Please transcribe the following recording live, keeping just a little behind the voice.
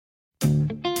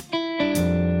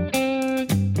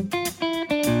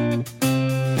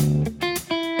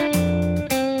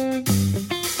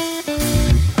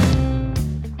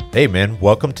Hey men,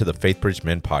 welcome to the FaithBridge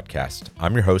Men Podcast.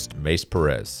 I'm your host, Mace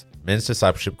Perez, Men's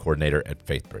Discipleship Coordinator at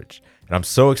FaithBridge. And I'm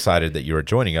so excited that you are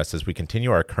joining us as we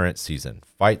continue our current season,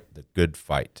 Fight the Good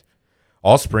Fight.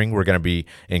 All spring, we're going to be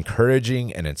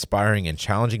encouraging and inspiring and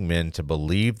challenging men to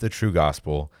believe the true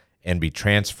gospel and be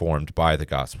transformed by the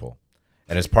gospel.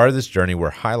 And as part of this journey,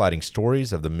 we're highlighting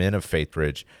stories of the men of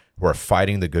FaithBridge who are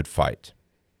fighting the good fight.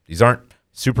 These aren't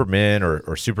supermen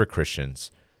or super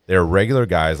Christians. They're regular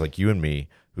guys like you and me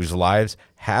whose lives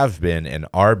have been and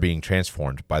are being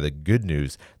transformed by the good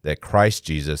news that Christ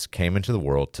Jesus came into the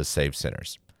world to save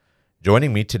sinners.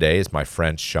 Joining me today is my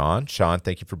friend Sean. Sean,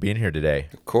 thank you for being here today.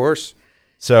 Of course.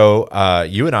 So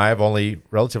you and I have only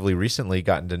relatively recently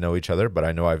gotten to know each other, but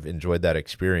I know I've enjoyed that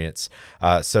experience.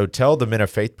 So tell the men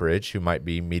of FaithBridge who might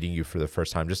be meeting you for the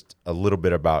first time just a little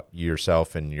bit about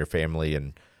yourself and your family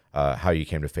and how you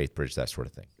came to FaithBridge, that sort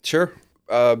of thing. Sure.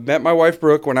 Met my wife,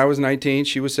 Brooke, when I was 19.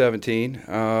 She was 17.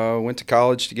 Went to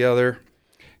college together,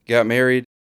 got married.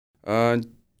 In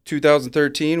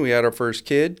 2013, we had our first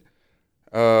kid.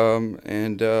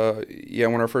 When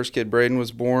our first kid, Braden,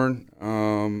 was born,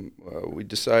 we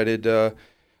decided to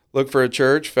look for a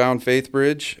church, found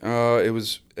FaithBridge. It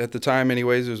was, at the time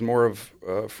anyways, it was more of,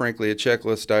 frankly, a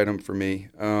checklist item for me,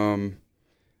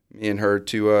 me and her,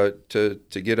 to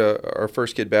get our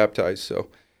first kid baptized. So,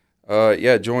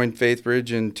 joined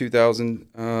FaithBridge in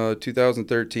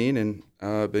 2013 and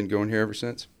been going here ever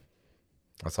since.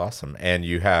 That's awesome. And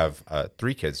you have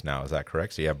 3 kids now, is that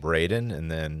correct? So you have Braden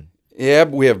and then... Yeah,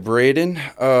 we have Braden.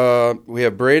 We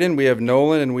have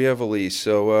Nolan, and we have Elise.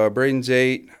 So Braden's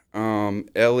 8.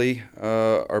 Ellie,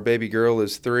 our baby girl,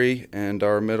 is 3, and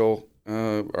our middle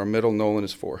Nolan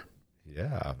is 4.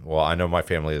 Yeah. Well, I know my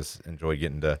family has enjoyed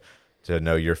getting to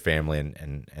know your family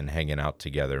and hanging out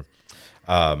together.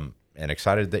 And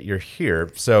excited that you're here.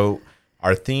 So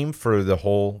our theme for the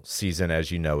whole season,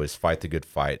 as you know, is Fight the Good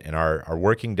Fight. And our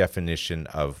working definition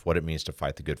of what it means to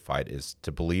fight the good fight is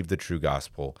to believe the true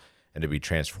gospel and to be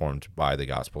transformed by the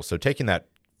gospel. So taking that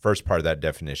first part of that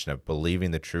definition of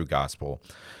believing the true gospel,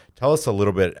 tell us a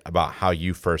little bit about how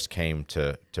you first came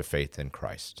to faith in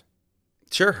Christ.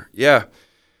 Sure. Yeah.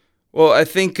 Well, I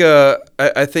think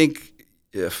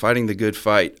fighting the good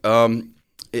fight.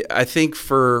 I think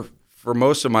for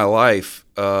most of my life,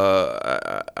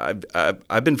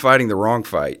 I've been fighting the wrong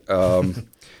fight.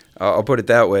 I'll put it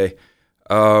that way.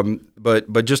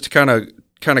 But just to kind of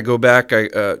go back,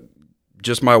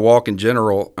 just my walk in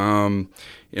general.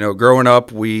 Growing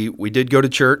up, we did go to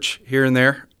church here and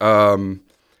there,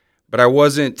 but I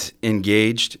wasn't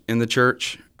engaged in the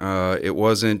church. It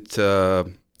wasn't. I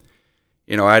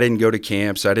didn't go to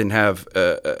camps. I didn't have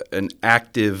an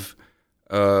active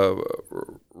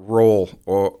role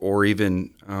or even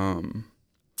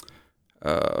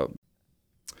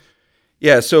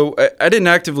so I didn't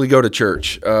actively go to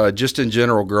church, just in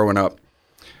general growing up,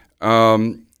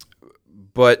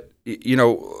 but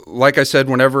like I said,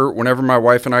 whenever my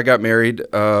wife and I got married,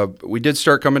 we did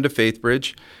start coming to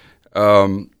FaithBridge.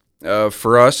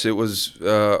 For us, it was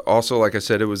also, like I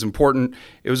said, it was important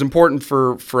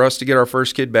for us to get our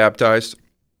first kid baptized,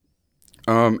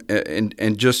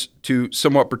 and just to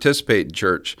somewhat participate in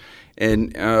church.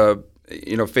 And,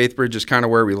 FaithBridge is kind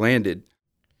of where we landed.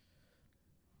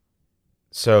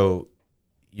 So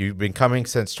you've been coming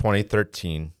since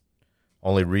 2013,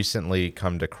 only recently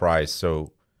come to Christ.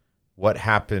 So what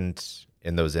happened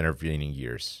in those intervening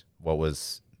years? What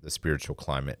was the spiritual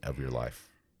climate of your life?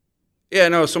 Yeah,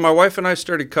 no. So my wife and I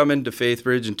started coming to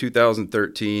FaithBridge in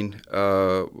 2013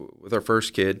 with our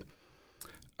first kid.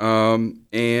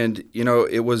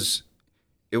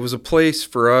 It was a place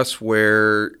for us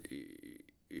where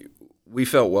we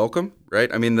felt welcome,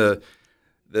 right? I mean, the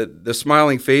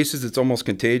smiling faces, it's almost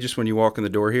contagious when you walk in the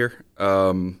door here.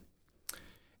 And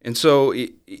so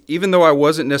even though I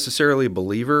wasn't necessarily a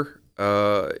believer,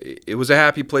 it was a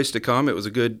happy place to come. It was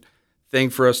a good thing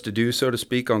for us to do, so to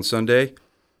speak, on Sunday.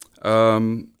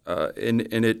 And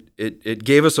it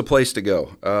gave us a place to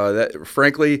go.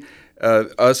 Frankly,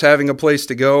 us having a place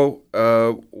to go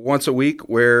once a week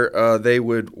where they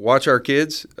would watch our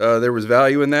kids, there was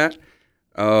value in that.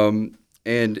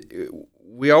 And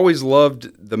we always loved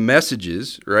the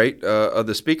messages, right, of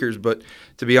the speakers. But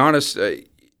to be honest,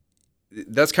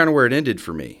 that's kind of where it ended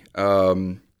for me.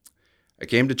 I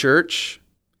came to church.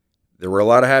 There were a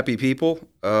lot of happy people,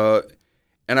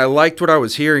 and I liked what I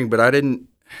was hearing, but I didn't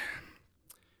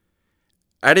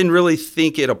really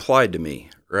think it applied to me,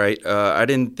 right? I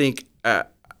didn't think I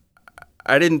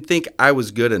was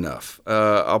good enough.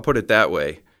 I'll put it that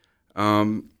way,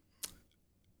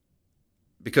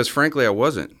 because frankly, I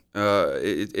wasn't.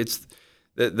 It's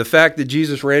the fact that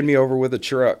Jesus ran me over with a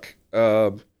truck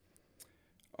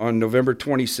on November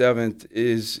 27th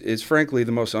is frankly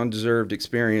the most undeserved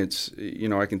experience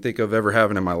I can think of ever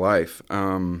having in my life.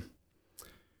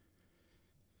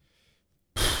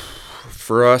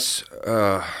 For us,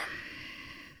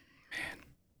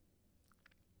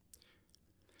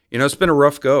 it's been a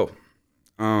rough go.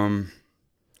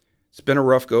 It's been a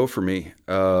rough go for me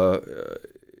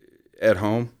at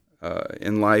home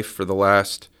in life for the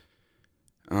last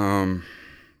 10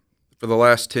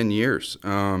 years.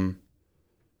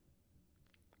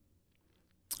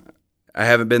 I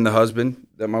haven't been the husband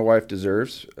that my wife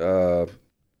deserves. I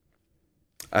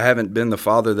haven't been the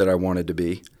father that I wanted to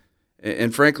be.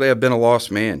 And frankly, I've been a lost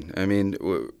man. I mean,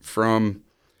 from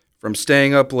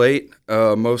staying up late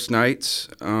most nights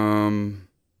in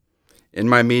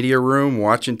my media room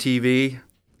watching TV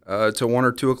till 1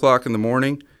 or 2 o'clock in the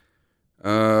morning,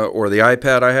 or the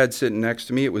iPad I had sitting next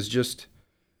to me, it was just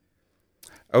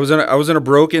I was in a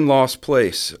broken, lost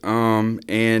place.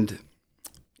 And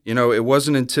it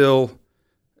wasn't until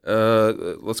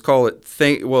let's call it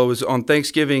it was on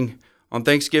Thanksgiving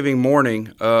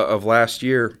morning of last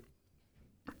year.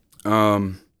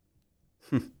 On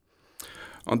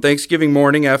Thanksgiving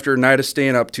morning, after a night of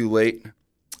staying up too late,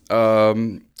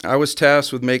 I was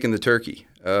tasked with making the turkey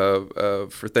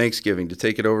for Thanksgiving to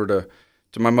take it over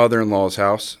to my mother-in-law's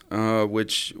house,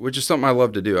 which is something I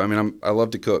love to do. I mean, I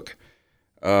love to cook.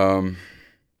 And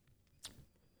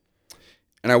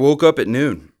I woke up at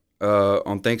noon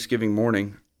on Thanksgiving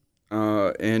morning,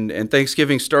 and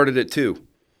Thanksgiving started at 2.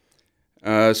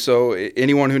 So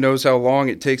anyone who knows how long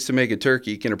it takes to make a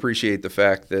turkey can appreciate the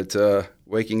fact that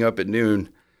waking up at noon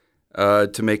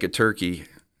to make a turkey,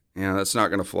 that's not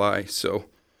going to fly. So,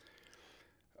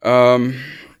 after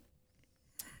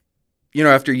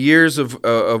years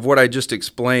of what I just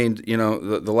explained,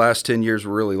 the last 10 years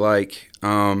were really like.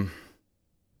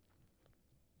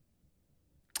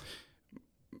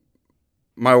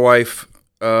 My wife,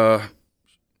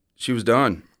 she was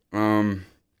done.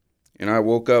 I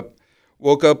woke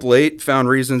up late, found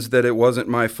reasons that it wasn't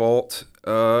my fault,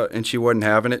 and she wasn't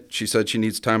having it. She said she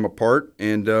needs time apart,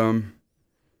 and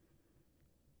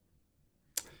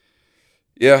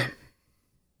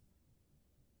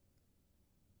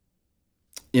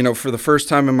for the first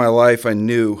time in my life, I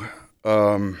knew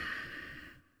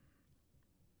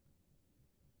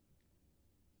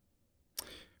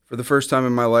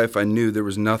there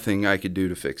was nothing I could do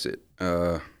to fix it.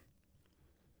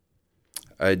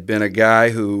 I'd been a guy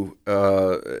who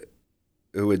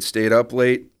had stayed up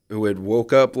late, who had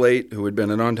woke up late, who had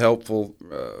been an unhelpful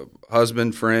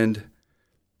husband, friend,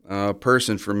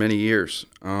 person for many years,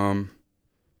 to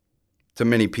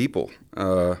many people.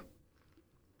 But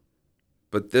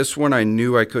this one I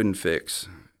knew I couldn't fix.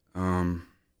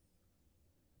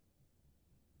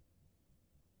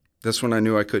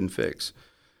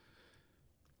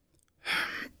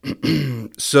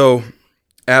 So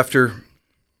after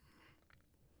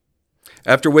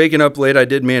waking up late, I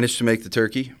did manage to make the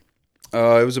turkey.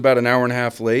 It was about an hour and a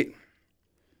half late.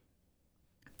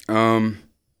 But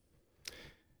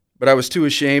I was too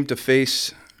ashamed to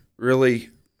face really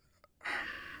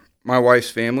my wife's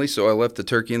family, so I left the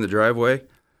turkey in the driveway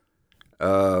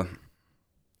in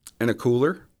a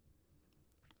cooler.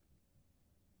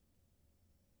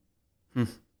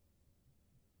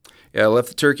 Yeah, I left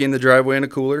the turkey in the driveway in a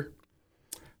cooler.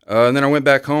 And then I went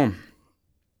back home.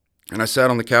 And I sat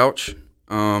on the couch.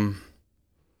 And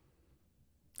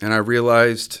I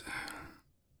realized,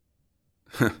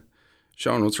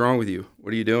 Sean, what's wrong with you?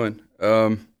 What are you doing?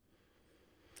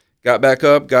 Got back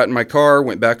up, got in my car,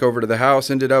 went back over to the house,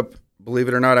 ended up, believe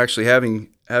it or not, actually having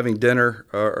dinner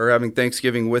or having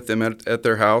Thanksgiving with them at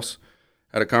their house.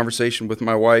 Had a conversation with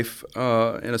my wife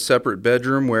in a separate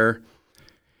bedroom where,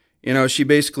 she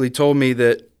basically told me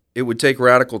that it would take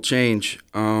radical change.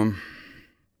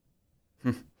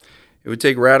 It would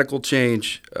take radical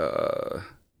change for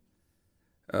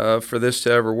this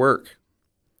to ever work.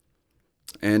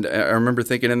 And I remember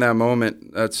thinking in that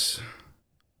moment, that's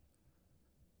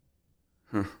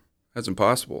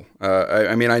impossible.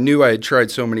 I mean, I knew I had tried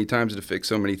so many times to fix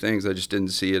so many things. I just didn't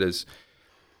see it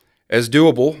as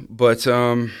doable. But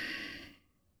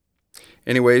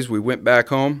anyways, we went back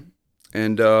home,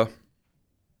 and I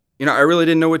really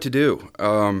didn't know what to do.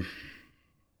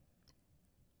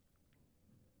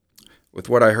 With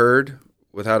what I heard,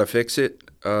 with how to fix it,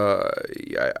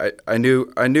 I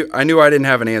knew I didn't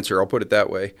have an answer. I'll put it that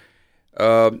way.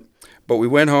 But we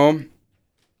went home.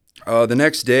 The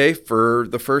next day, for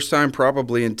the first time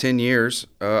probably in 10 years,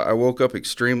 I woke up at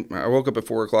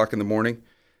 4 o'clock in the morning.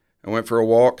 I went for a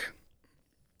walk.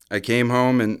 I came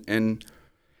home, and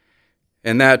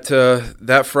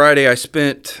that Friday I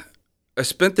spent I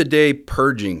spent the day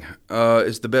purging,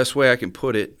 is the best way I can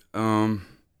put it.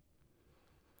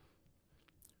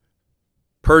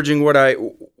 Purging what I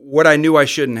knew I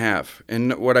shouldn't have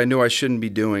and what I knew I shouldn't be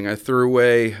doing. I threw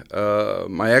away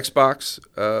my Xbox,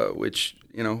 which,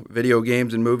 video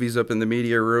games and movies up in the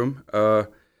media room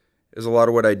is a lot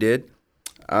of what I did.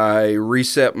 I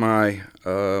reset my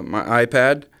my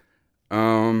iPad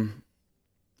and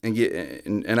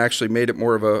actually made it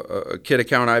more of a kid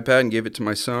account iPad and gave it to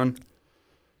my son.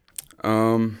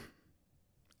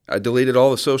 I deleted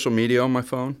all the social media on my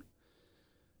phone.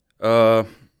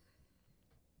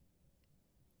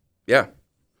 Yeah.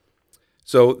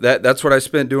 So that's what I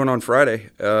spent doing on Friday.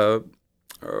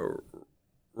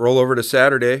 Roll over to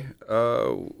Saturday,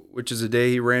 which is the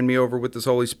day he ran me over with this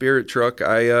Holy Spirit truck.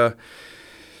 I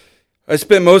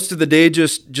spent most of the day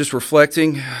just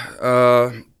reflecting,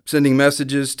 sending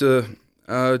messages to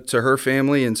her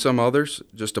family and some others,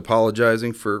 just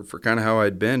apologizing for kind of how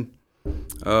I'd been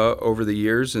over the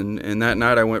years. And that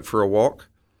night I went for a walk.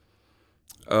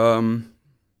 I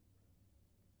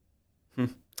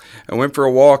went for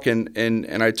a walk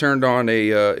and I turned on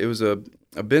it was a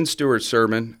Ben Stewart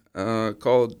sermon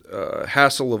called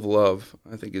Hassle of Love,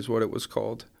 I think is what it was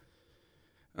called.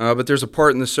 But there's a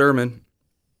part in the sermon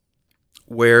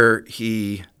where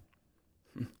he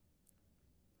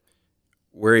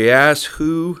asks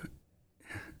who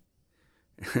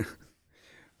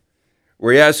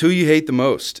you hate the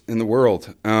most in the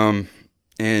world. And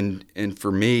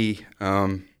for me,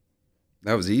 that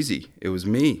was easy. It was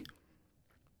me.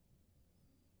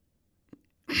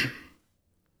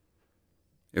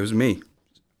 It was me.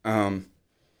 And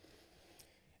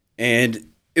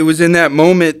it was in that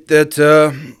moment that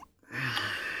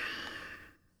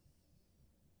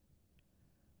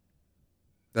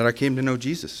that I came to know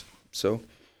Jesus. So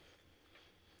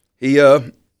he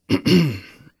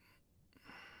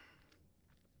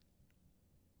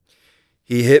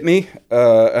he hit me.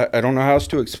 I don't know how else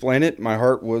to explain it. My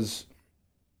heart was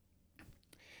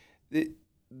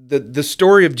the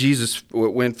story of Jesus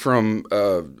went from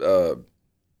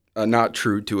not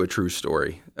true to a true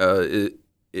story. It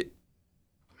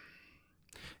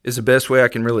is the best way I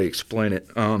can really explain it.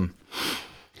 And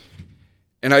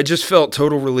I just felt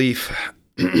total relief.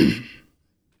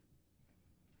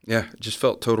 Yeah, just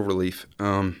felt total relief.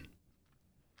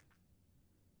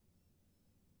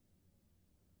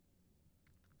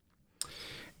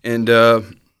 And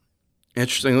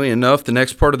interestingly enough, the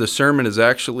next part of the sermon is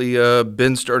actually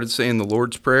Ben started saying the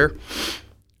Lord's Prayer,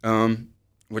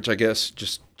 which I guess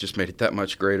just made it that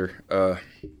much greater.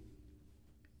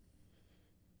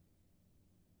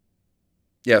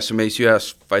 Yeah, so Mace, you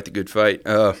asked, fight the good fight.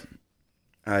 I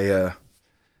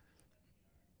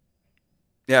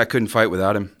couldn't fight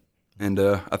without him, and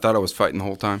I thought I was fighting the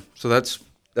whole time. So that's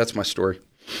my story.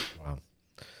 Wow.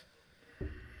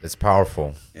 It's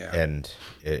powerful, Yeah. and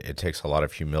it takes a lot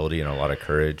of humility and a lot of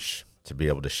courage to be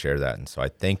able to share that. And so I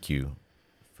thank you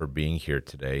for being here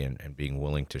today and being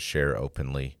willing to share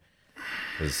openly,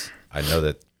 because I know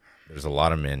that there's a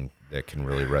lot of men that can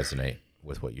really resonate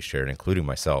with what you shared, including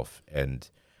myself. And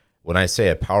when I say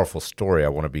a powerful story, I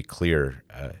want to be clear.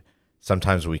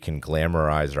 Sometimes we can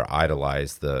glamorize or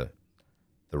idolize the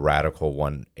radical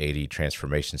 180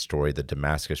 transformation story, the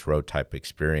Damascus Road type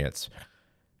experience.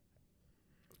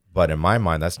 But in my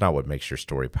mind, that's not what makes your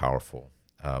story powerful.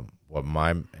 In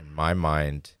my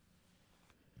mind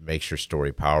makes your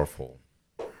story powerful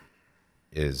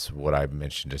is what I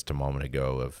mentioned just a moment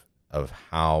ago of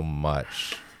how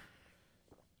much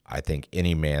I think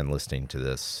any man listening to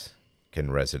this can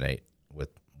resonate with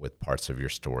parts of your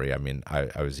story. I mean,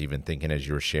 I was even thinking as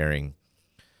you were sharing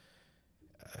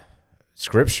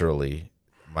scripturally,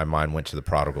 my mind went to the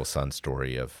prodigal son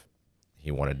story of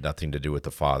he wanted nothing to do with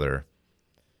the father,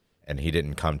 and he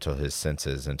didn't come to his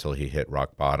senses until he hit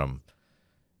rock bottom.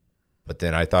 But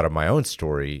then I thought of my own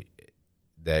story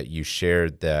that you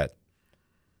shared, that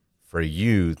for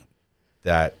you,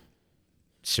 that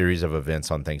series of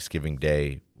events on Thanksgiving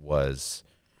Day was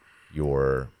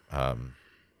your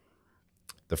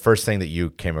the first thing that you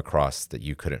came across that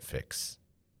you couldn't fix,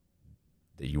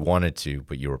 that you wanted to,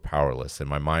 but you were powerless. And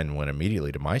my mind went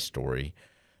immediately to my story.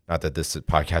 Not that this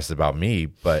podcast is about me,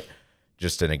 but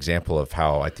just an example of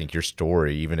how I think your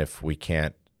story, even if we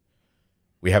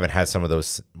haven't had some of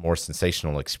those more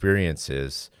sensational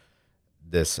experiences,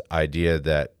 this idea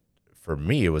that for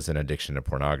me, it was an addiction to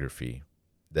pornography,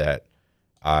 that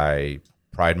I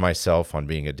pride myself on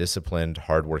being a disciplined,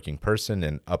 hardworking person.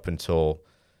 And up until,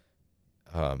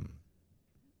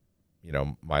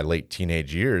 my late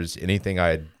teenage years, anything I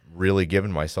had really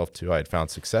given myself to, I had found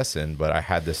success in. But I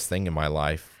had this thing in my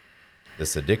life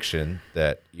this addiction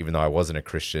that, even though I wasn't a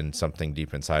Christian, something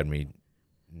deep inside me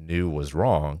knew was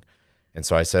wrong. And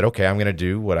so I said, okay, I'm going to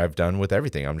do what I've done with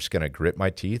everything. I'm just going to grit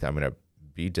my teeth. I'm going to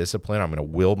be disciplined. I'm going to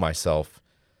will myself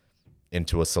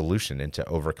into a solution, into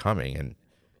overcoming. And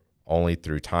only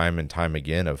through time and time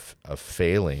again of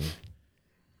failing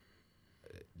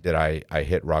did I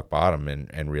hit rock bottom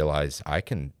and realize I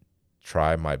can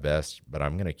try my best, but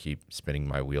I'm going to keep spinning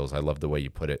my wheels. I love the way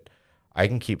you put it. I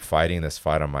can keep fighting this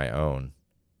fight on my own,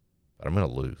 but I'm going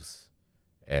to lose.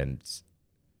 And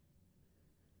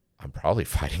I'm probably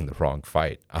fighting the wrong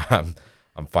fight. I'm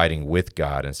fighting with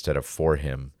God instead of for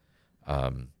him.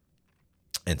 And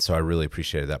so I really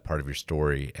appreciated that part of your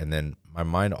story. And then my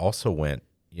mind also went,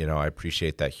 I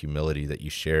appreciate that humility that you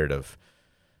shared of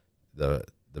the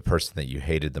person that you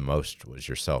hated the most was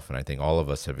yourself. And I think all of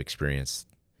us have experienced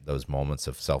those moments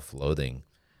of self-loathing.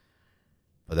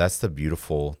 But that's the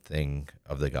beautiful thing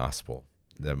of the gospel.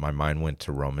 That my mind went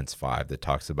to Romans 5 that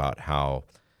talks about how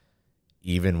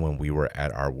even when we were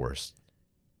at our worst,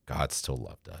 God still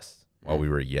loved us. While we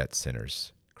were yet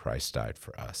sinners, Christ died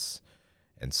for us.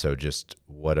 And so just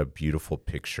what a beautiful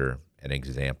picture and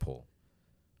example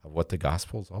of what the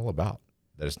gospel is all about.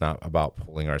 That it's not about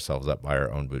pulling ourselves up by our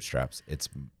own bootstraps. It's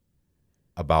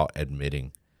about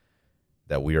admitting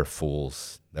that we are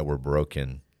fools, that we're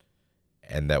broken,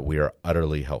 and that we are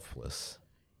utterly helpless.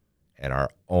 And our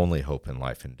only hope in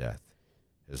life and death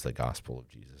is the gospel of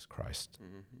Jesus Christ.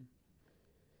 Mm-hmm.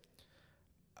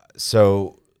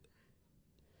 So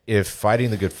if fighting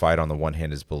the good fight on the one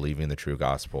hand is believing the true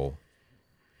gospel,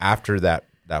 after that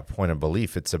point of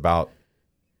belief, it's about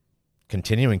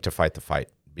continuing to fight the fight,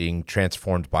 being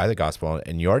transformed by the gospel.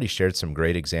 And you already shared some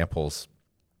great examples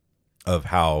of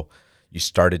how you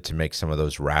started to make some of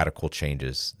those radical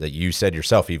changes that you said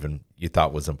yourself even you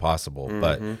thought was impossible. Mm-hmm.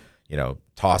 But,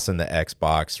 tossing the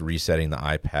Xbox, resetting the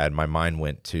iPad, my mind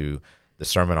went to the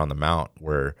Sermon on the Mount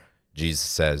where Jesus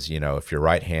says, if your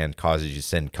right hand causes you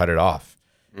sin, cut it off.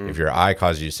 Mm. If your eye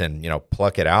causes you sin,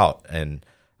 pluck it out. And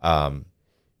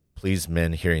please,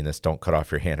 men hearing this, don't cut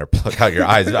off your hand or pluck out your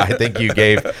eyes. I think you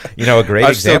gave, a great example.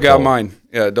 I've still got mine.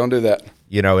 Yeah, don't do that.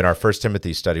 In our 1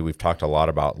 Timothy study, we've talked a lot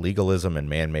about legalism and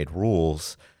man-made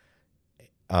rules.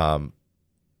 And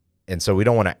so we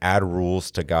don't want to add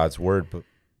rules to God's word,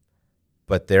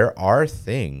 but there are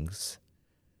things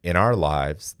in our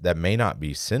lives that may not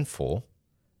be sinful.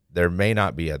 There may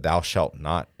not be a thou shalt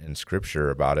not in Scripture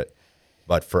about it,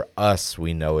 but for us,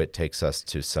 we know it takes us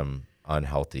to some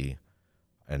unhealthy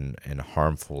and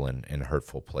harmful and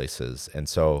hurtful places. And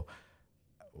so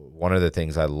one of the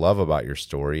things I love about your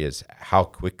story is how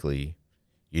quickly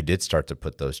you did start to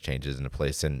put those changes into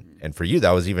place. And for you,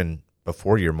 that was even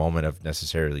before your moment of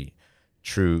necessarily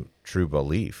true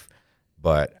belief,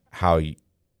 but how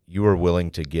you were willing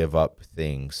to give up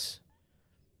things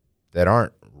that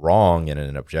aren't wrong in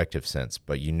an objective sense,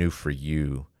 but you knew for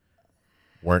you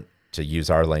weren't, to use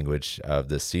our language of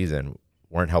this season,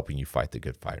 weren't helping you fight the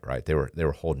good fight, right? They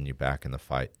were holding you back in the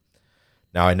fight.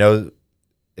 Now, I know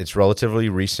it's relatively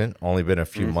recent, only been a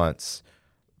few months,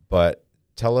 but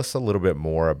tell us a little bit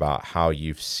more about how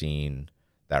you've seen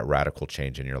that radical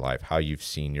change in your life, how you've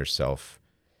seen yourself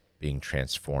being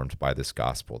transformed by this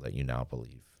gospel that you now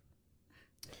believe.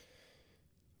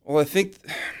 Well, I think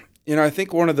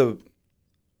one of the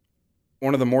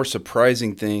more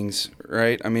surprising things,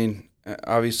 right? I mean,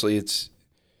 obviously it's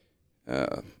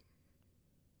an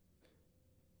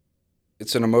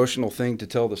emotional thing to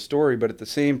tell the story, but at the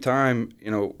same time,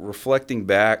 reflecting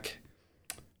back,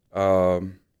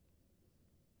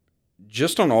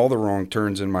 just on all the wrong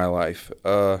turns in my life,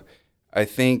 I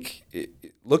think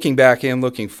looking back and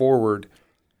looking forward,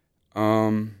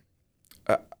 I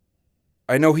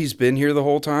know he's been here the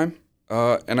whole time,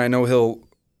 and I know he'll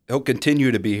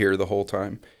continue to be here the whole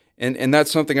time, and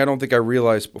that's something I don't think I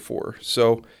realized before.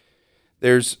 So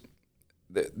there's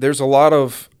a lot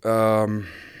of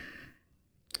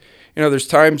there's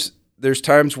times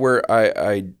where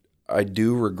I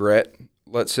do regret,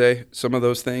 let's say, some of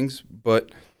those things,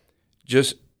 but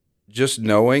just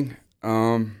knowing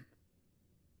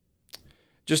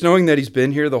that he's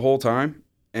been here the whole time,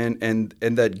 and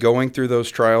that going through those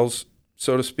trials,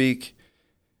 so to speak,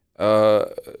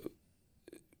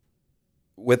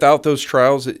 without those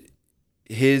trials,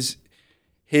 his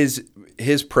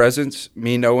presence,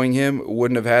 me knowing him,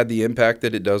 wouldn't have had the impact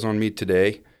that it does on me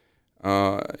today.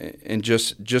 And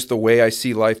just the way I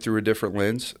see life through a different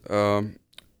lens. And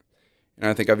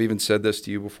I think I've even said this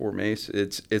to you before, Mace.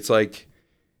 It's like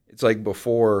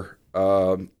before.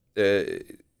 I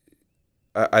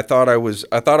thought I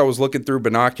was looking through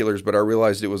binoculars, but I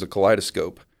realized it was a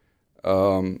kaleidoscope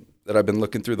that I've been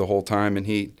looking through the whole time.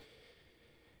 And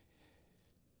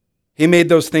he made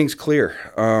those things clear.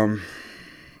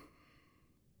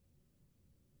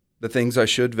 The things I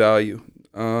should value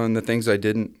and the things I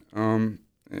didn't. One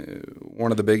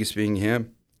of the biggest being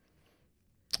him.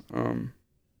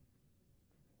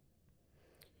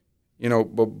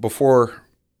 But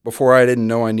before I didn't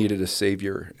know I needed a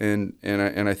savior, and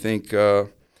I think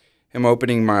him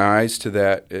opening my eyes to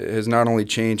that has not only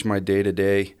changed my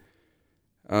day-to-day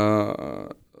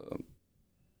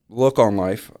look on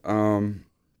life.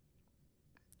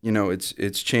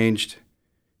 It's changed.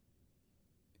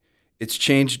 It's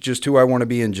changed just who I want to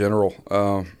be in general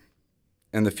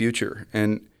in the future.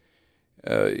 And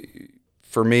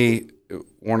for me,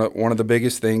 one of the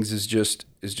biggest things is just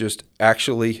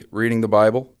actually reading the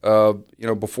Bible.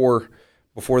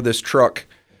 Before this truck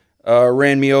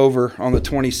ran me over on the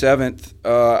 27th,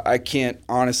 I can't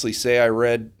honestly say I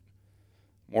read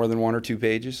more than 1 or 2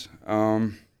 pages.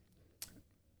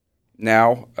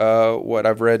 Now,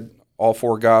 I've read all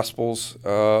 4 Gospels,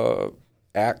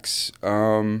 Acts,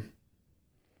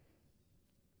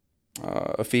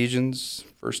 Ephesians,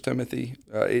 1 Timothy.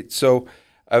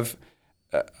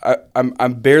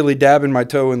 I'm barely dabbing my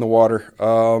toe in the water,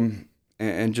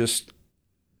 and just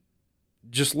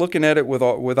looking at it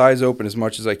with eyes open as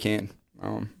much as I can.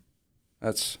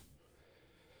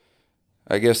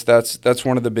 I guess that's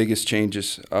one of the biggest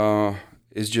changes.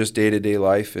 Is just day-to-day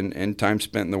life and time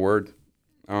spent in the Word,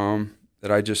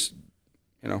 that I just,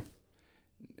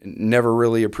 never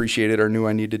really appreciated or knew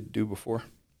I needed to do before.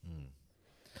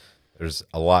 There's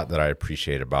a lot that I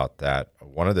appreciate about that.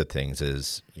 One of the things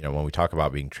is, when we talk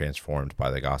about being transformed by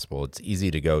the gospel, it's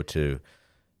easy to go to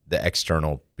the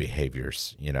external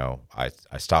behaviors. I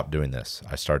stopped doing this.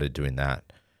 I started doing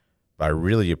that. But I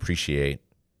really appreciate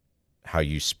how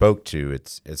you spoke to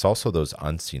it's also those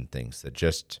unseen things that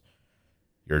just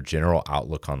your general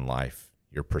outlook on life,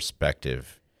 your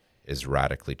perspective is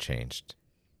radically changed.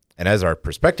 And as our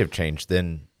perspective changed,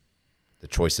 then the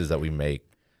choices that we make,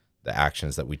 the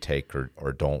actions that we take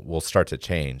or don't will start to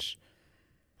change.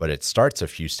 But it starts a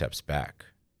few steps back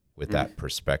with that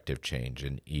perspective change,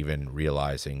 and even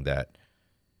realizing that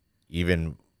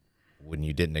even when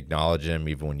you didn't acknowledge him,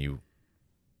 even when you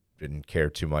didn't care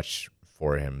too much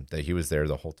for him, that he was there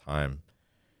the whole time,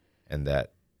 and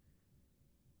that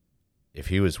if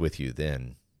he was with you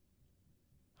then,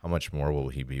 how much more will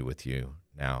he be with you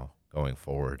now going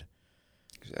forward?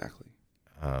 Exactly.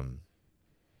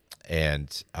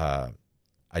 And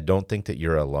I don't think that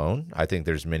you're alone. I think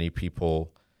there's many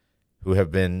people who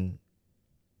have been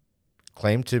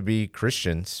claimed to be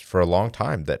Christians for a long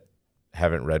time that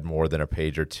haven't read more than a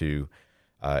page or 2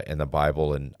 in the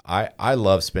Bible. And I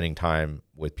love spending time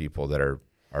with people that are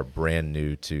brand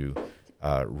new to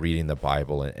reading the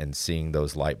Bible and seeing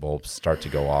those light bulbs start to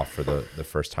go off for the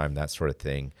first time, that sort of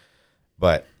thing.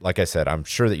 But like I said, I'm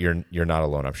sure that you're not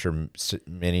alone. I'm sure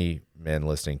many men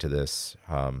listening to this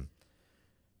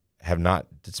have not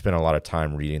spent a lot of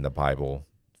time reading the Bible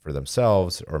for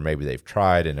themselves, or maybe they've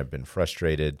tried and have been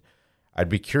frustrated. I'd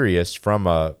be curious, from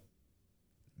a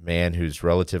man who's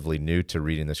relatively new to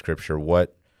reading the Scripture,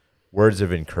 what words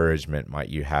of encouragement might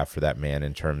you have for that man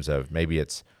in terms of maybe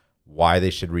it's why they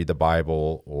should read the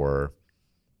Bible, or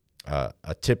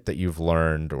a tip that you've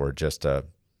learned, or just a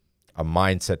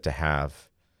mindset to have?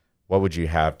 What would you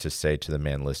have to say to the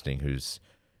man listening who's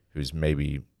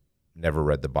maybe never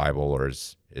read the Bible, or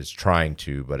is trying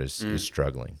to, but is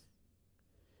struggling?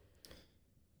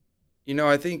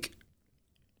 I think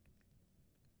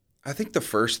the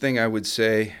first thing I would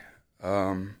say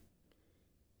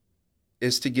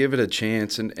is to give it a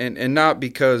chance, and not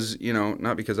because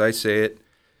I say it,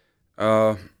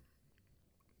 but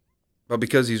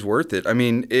because he's worth it. I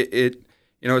mean,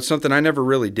 it's something I never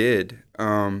really did.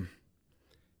 I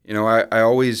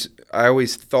always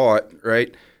thought,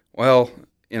 right, well,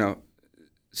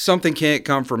 something can't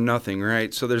come from nothing,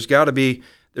 right? So there's got to be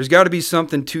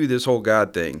something to this whole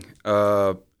God thing.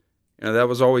 That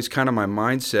was always kind of my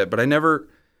mindset, but I never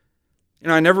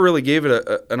really gave it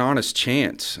an honest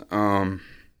chance. I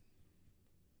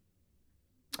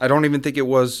don't even think it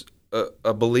was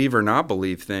a believe or not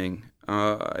believe thing.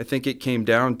 I think it came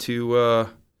down to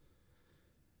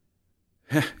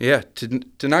to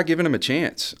not giving him a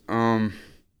chance.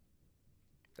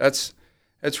 That's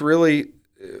really,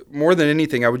 more than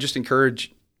anything, I would just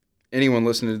encourage anyone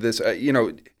listening to this.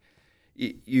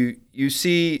 You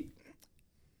see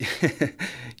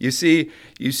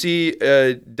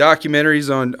documentaries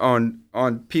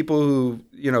on people who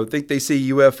think they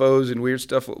see UFOs and weird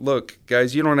stuff. Look,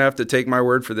 guys, you don't have to take my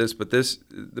word for this, but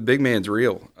the big man's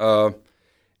real,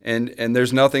 and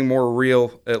there's nothing more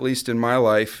real, at least in my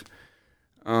life,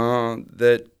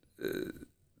 that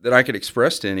that I could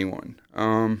express to anyone.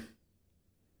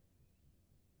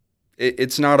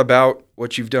 It's not about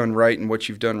what you've done right and what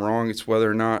you've done wrong. It's whether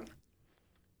or not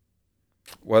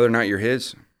you're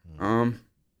His. And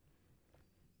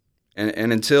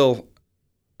until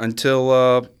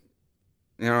I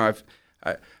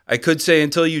could say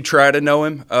until you try to know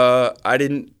Him, I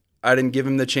didn't give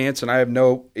Him the chance, and I have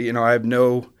no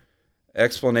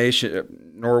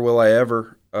explanation, nor will I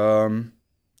ever,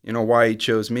 why He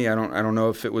chose me. I don't know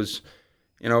if it was,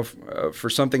 for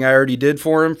something I already did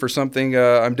for Him, for something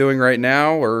I'm doing right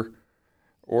now, or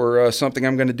something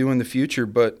I'm going to do in the future.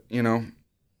 But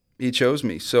He chose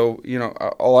me. So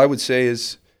all I would say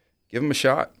is give Him a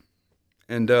shot,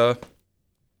 and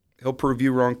He'll prove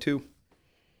you wrong too.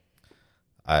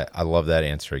 I love that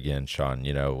answer again, Sean.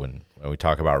 When we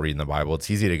talk about reading the Bible, it's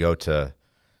easy to go to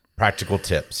practical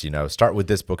tips. Start with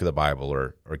this book of the Bible,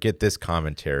 or get this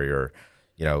commentary, or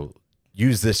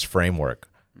use this framework.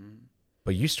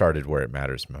 But you started where it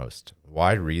matters most.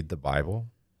 Why read the Bible?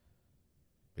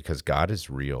 Because God is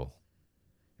real,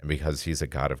 and because He's a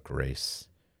God of grace.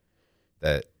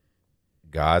 That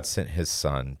God sent His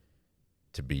Son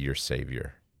to be your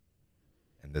Savior.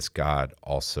 And this God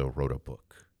also wrote a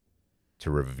book to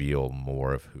reveal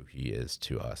more of who He is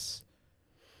to us.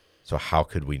 So how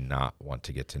could we not want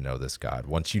to get to know this God?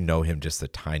 Once you know Him just the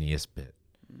tiniest bit,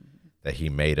 that He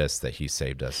made us, that He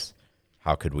saved us,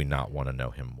 how could we not want to know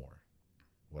Him more?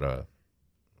 What a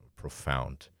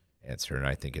profound answer. And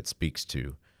I think it speaks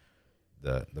to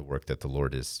the work that the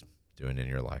Lord is doing in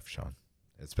your life, Sean.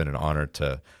 It's been an honor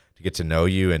to get to know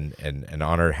you, and an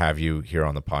honor to have you here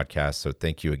on the podcast. So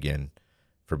thank you again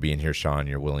for being here, Sean,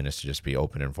 your willingness to just be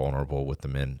open and vulnerable with the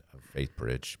men of Faith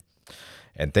Bridge.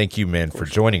 And thank you, men, for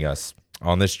joining us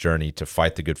on this journey to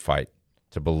fight the good fight,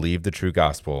 to believe the true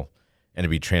gospel, and to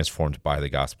be transformed by the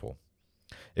gospel.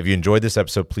 If you enjoyed this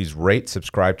episode, please rate,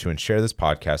 subscribe to, and share this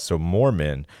podcast so more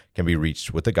men can be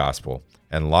reached with the gospel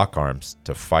and lock arms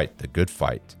to fight the good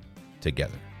fight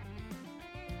together.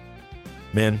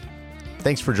 Men,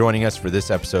 thanks for joining us for this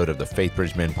episode of the Faith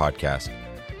Bridge Men podcast.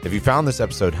 If you found this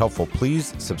episode helpful,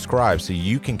 please subscribe so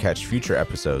you can catch future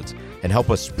episodes, and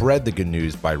help us spread the good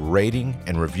news by rating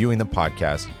and reviewing the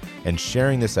podcast and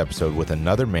sharing this episode with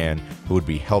another man who would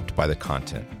be helped by the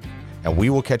content. And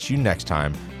we will catch you next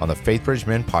time on the Faith Bridge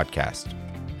Men podcast.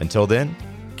 Until then,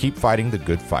 keep fighting the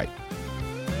good fight.